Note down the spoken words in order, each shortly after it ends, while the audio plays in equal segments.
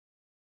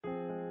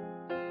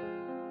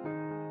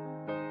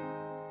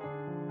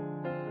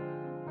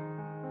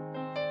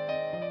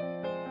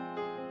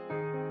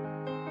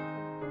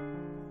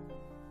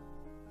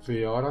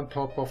We are on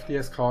top of the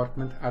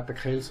escarpment at the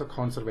Kelso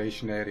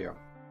Conservation Area.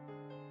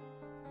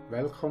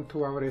 Welcome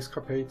to our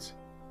escapades.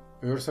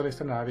 Ursula is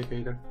the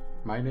navigator,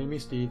 my name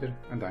is Dieter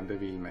and I'm the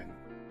wheelman.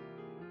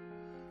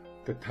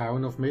 The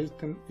town of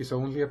Milton is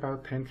only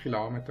about 10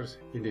 kilometers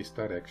in this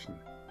direction.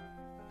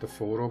 The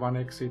 401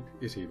 exit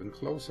is even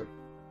closer.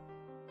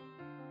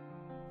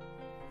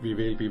 We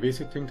will be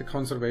visiting the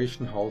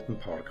Conservation Halton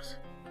parks.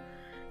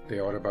 They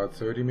are about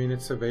 30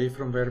 minutes away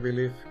from where we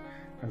live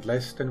and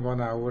less than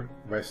 1 hour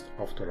west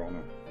of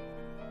Toronto.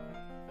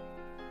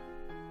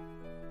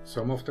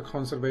 Some of the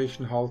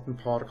Conservation Halton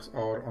parks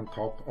are on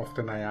top of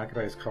the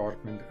Niagara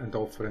Escarpment and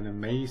offer an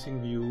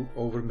amazing view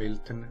over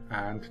Milton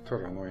and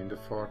Toronto in the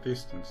far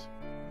distance.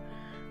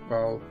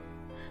 Well,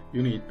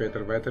 you need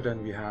better weather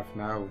than we have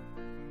now,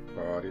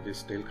 but it is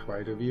still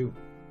quite a view.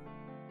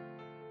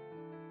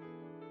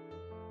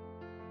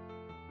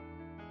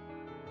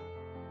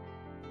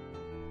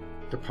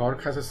 The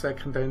park has a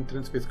second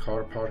entrance with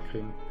car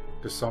parking,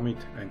 the Summit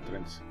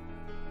entrance.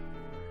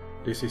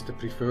 This is the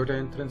preferred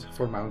entrance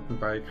for mountain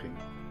biking.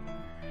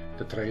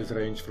 The trails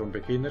range from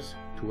beginners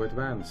to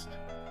advanced.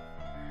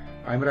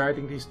 I'm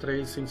riding these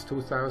trails since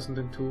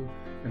 2002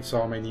 and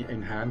saw many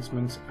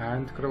enhancements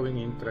and growing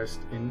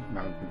interest in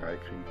mountain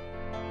biking.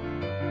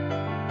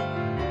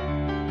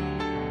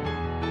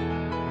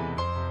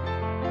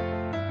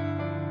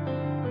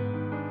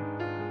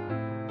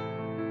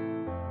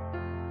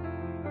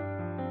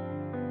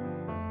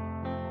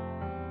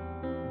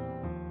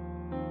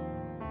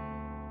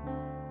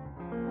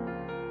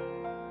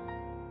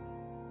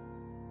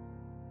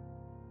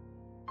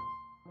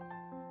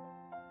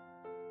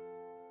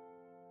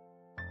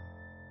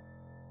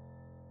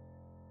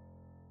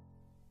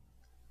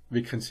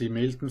 We can see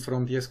Milton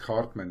from the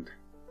escarpment,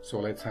 so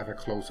let's have a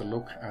closer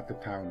look at the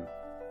town.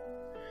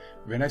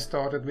 When I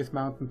started with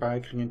mountain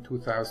biking in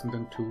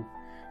 2002,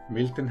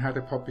 Milton had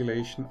a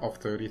population of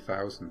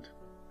 30,000.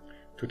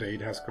 Today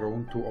it has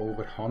grown to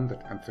over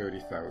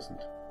 130,000.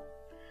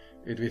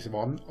 It is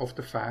one of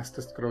the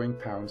fastest growing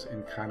towns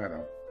in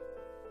Canada.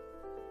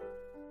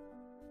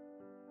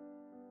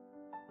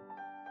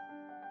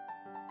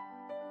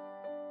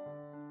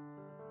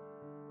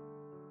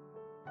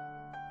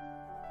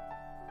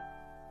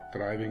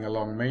 Driving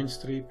along Main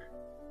Street,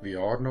 we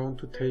are known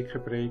to take a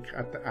break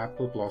at the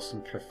Apple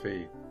Blossom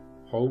Cafe,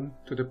 home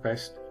to the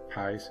best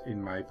pies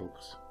in my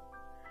books.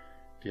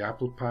 The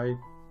apple pie,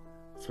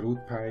 fruit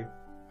pie,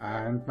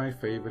 and my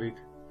favorite,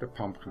 the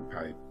pumpkin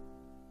pie.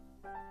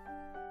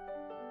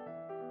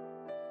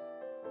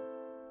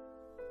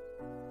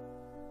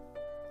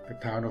 The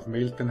town of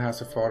Milton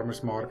has a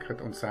farmer's market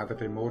on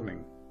Saturday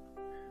morning.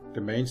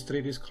 The main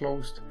street is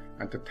closed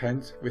and the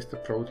tents with the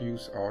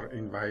produce are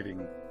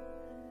inviting.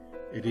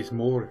 It is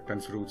more than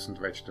fruits and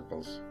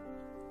vegetables.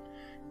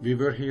 We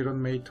were here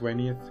on May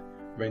 20th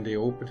when they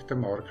opened the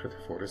market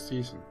for a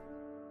season.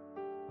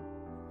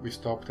 We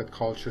stopped at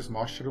Culture's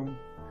Mushroom.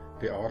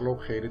 They are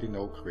located in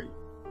Oakville.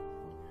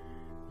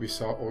 We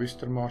saw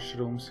oyster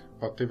mushrooms,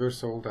 but they were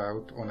sold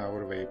out on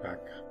our way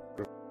back.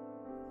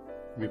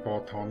 We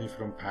bought honey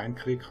from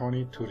PINECREEK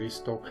Honey to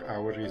restock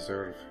our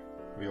reserve.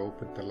 We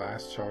opened the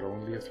last jar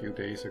only a few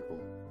days ago.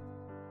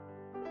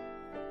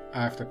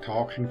 After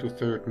talking to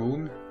Third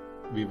Moon,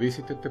 we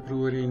visited the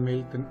brewery in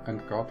Milton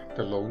and got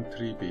the Lone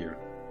Tree beer.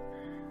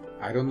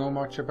 I don't know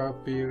much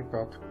about beer,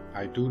 but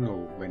I do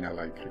know when I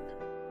like it.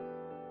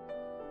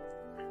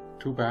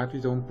 Too bad we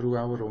don't brew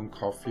our own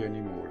coffee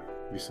anymore.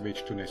 We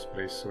switched to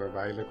Nespresso a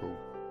while ago.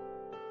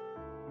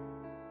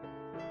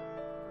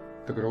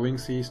 The growing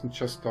season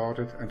just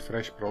started and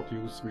fresh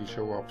produce will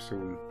show up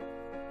soon.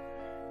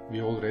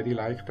 We already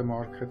like the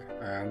market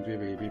and we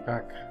will be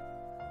back.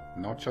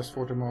 Not just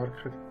for the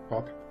market,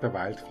 but the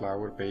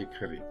Wildflower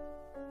Bakery.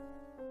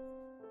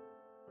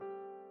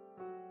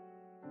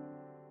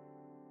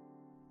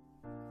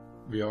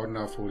 We are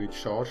now fully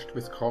charged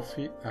with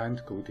coffee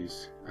and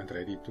goodies and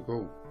ready to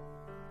go.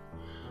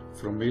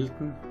 From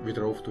Milton we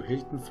drove to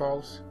Hilton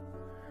Falls,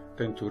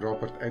 then to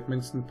Robert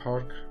Edmondson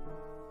Park,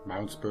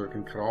 Mountsberg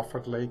and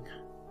Crawford Lake,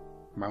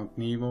 Mount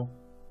Nemo,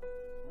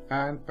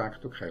 and back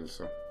to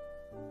Kelso.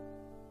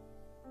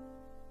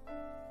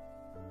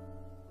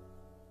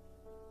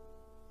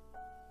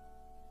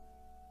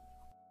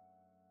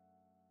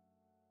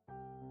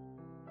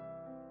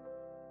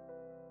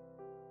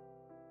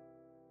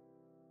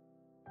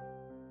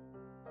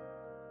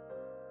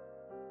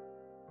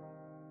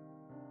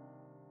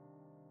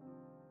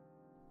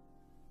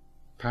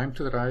 Time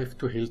to drive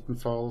to Hilton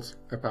Falls,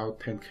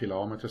 about 10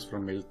 kilometers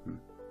from Milton.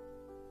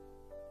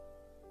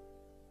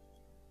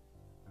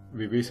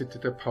 We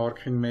visited the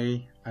park in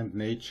May and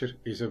nature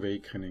is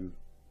awakening.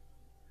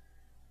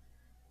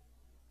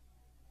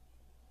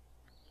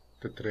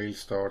 The trail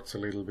starts a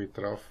little bit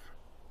rough,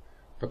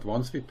 but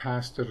once we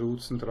passed the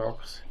roots and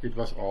rocks, it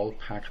was all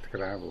packed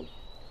gravel.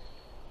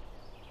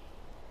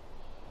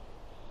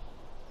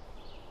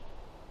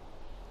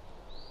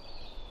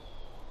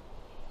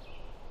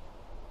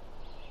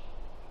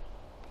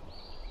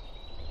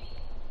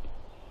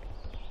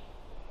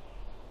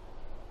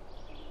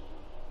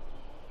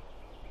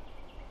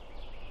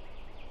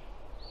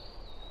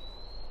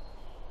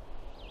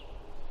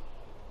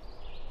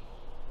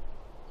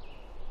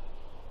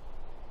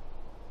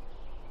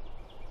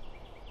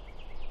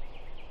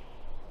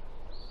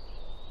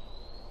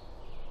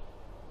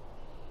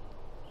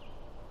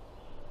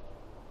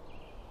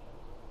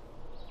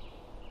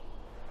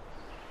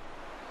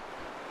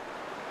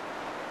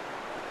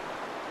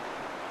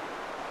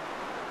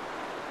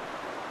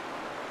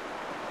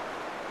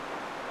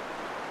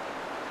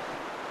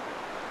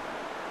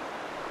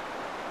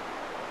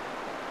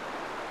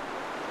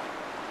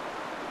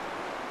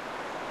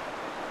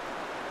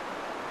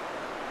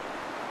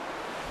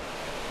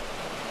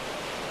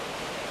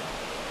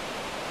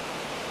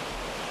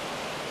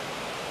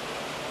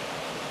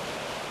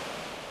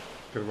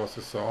 There was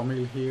a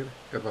sawmill here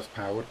that was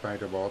powered by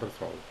the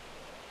waterfall.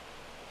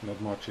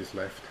 Not much is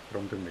left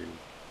from the mill.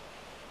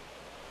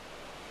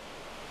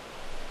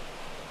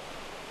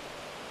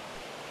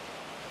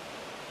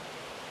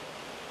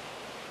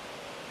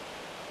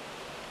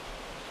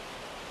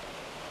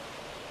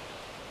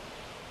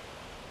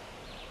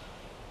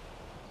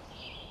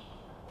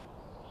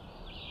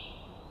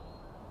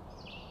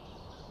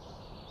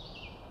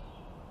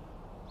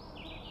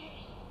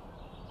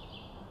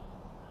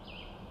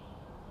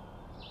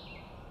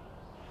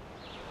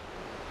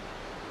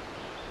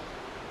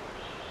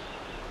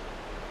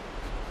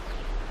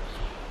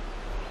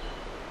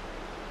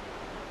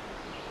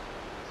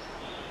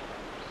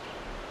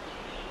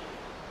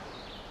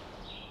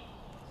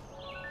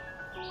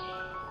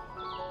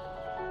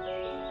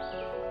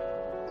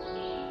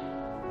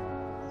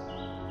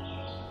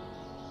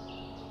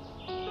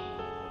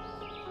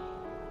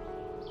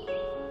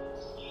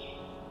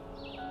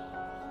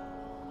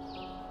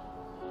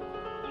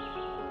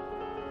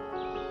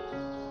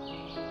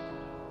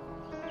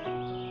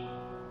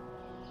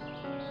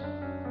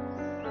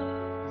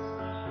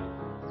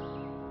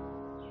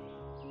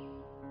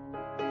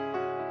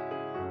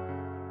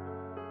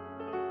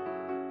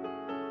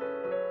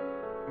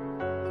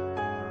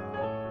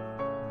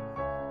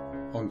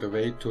 On the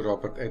way to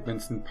Robert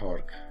Edmondson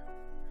Park.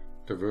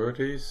 The word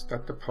is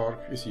that the park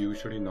is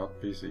usually not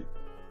busy.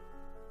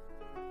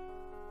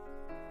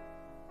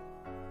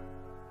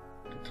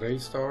 The trail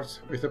starts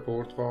with a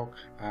boardwalk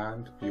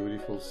and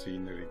beautiful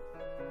scenery.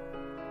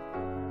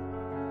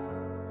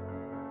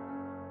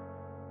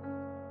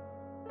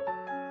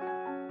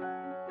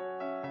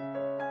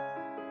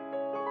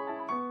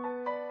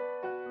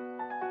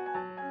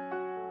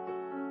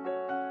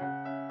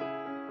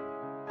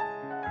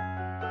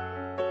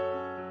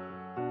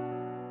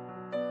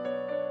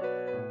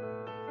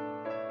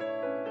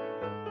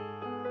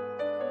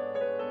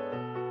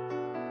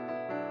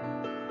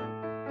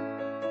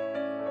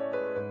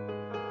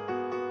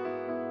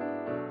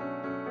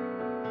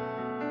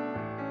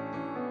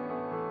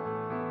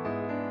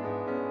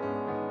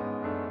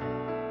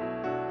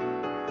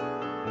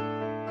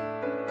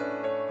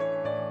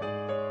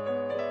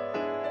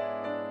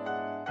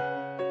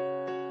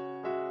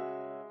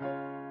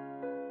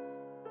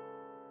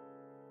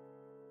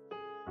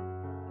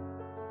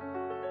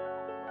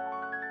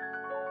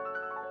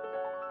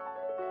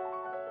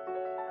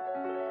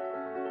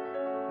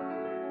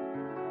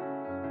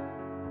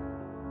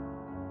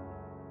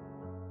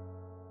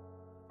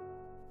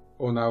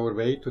 On our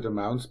way to the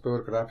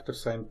Mountsberg Raptor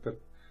Center,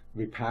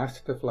 we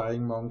passed the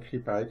Flying Monkey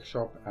bike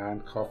shop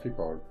and coffee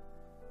bar.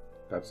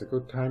 That's a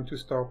good time to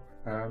stop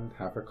and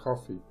have a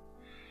coffee.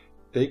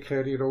 They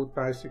carry road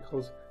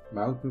bicycles,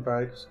 mountain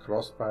bikes,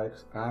 cross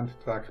bikes and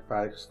track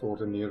bikes for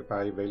the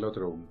nearby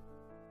velodrome.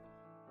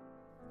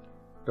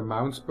 The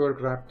Mountsberg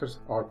Raptors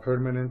are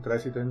permanent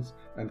residents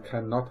and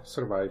cannot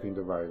survive in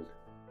the wild.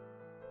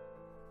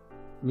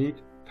 Meet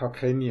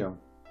Takenia,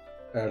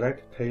 a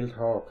red-tailed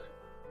hawk.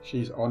 She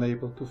is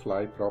unable to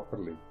fly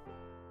properly.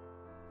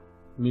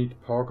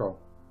 Meet Paga,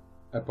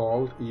 a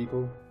bald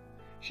eagle.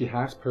 She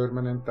has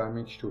permanent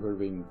damage to her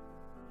wing.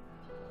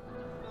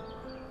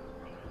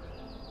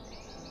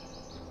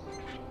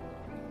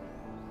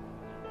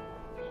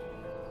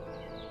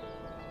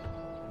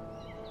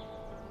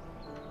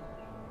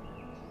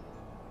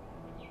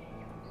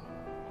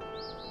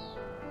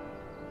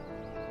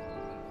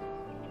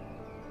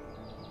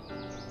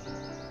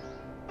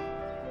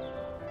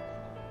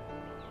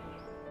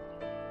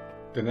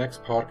 The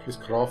next park is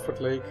Crawford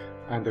Lake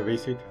and a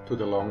visit to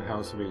the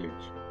Longhouse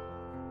Village.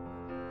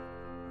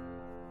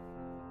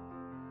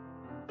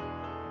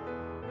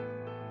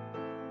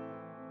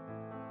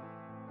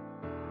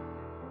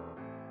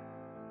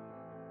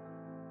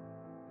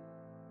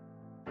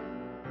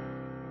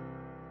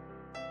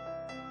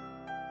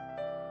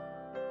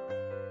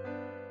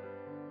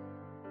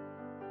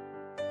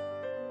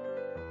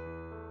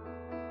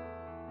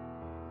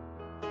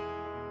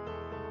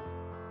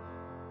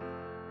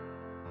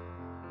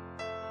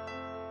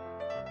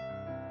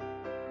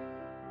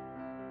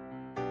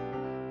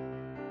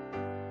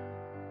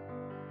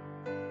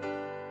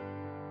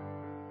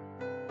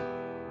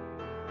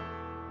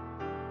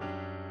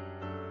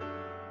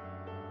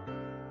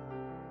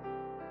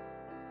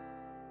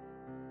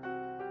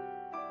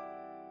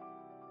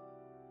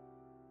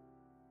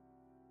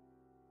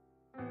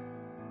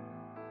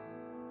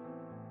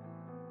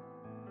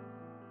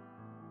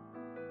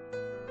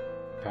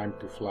 Time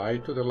to fly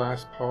to the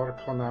last park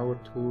on our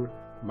tour,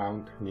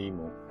 Mount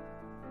Nemo.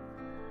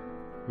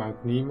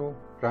 Mount Nemo,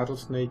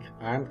 Rattlesnake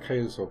and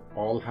Kelso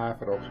all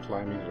have rock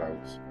climbing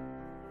routes.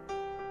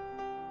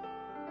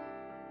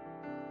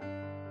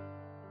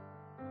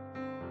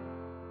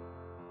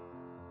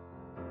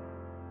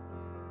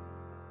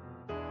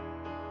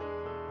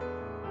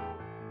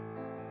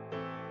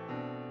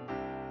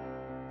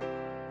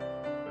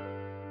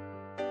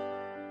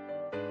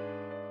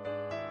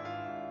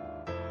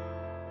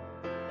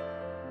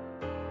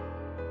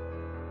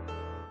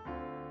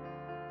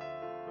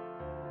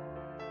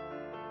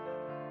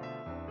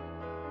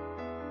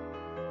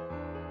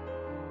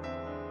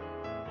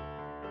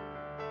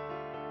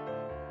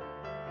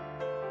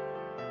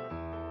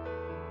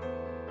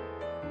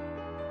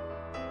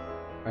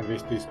 And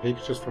with these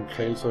pictures from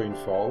Kelso in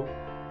fall,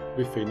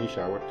 we finish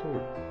our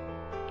tour.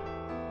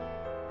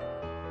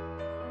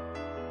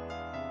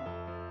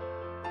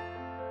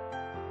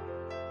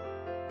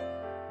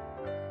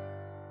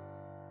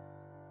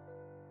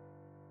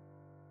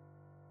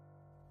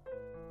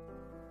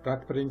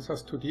 That brings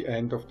us to the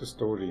end of the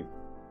story.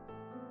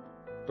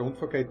 Don't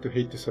forget to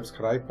hit the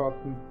subscribe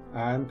button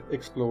and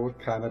explore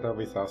Canada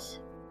with us.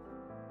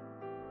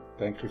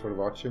 Thank you for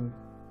watching,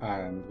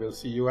 and we'll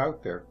see you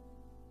out there.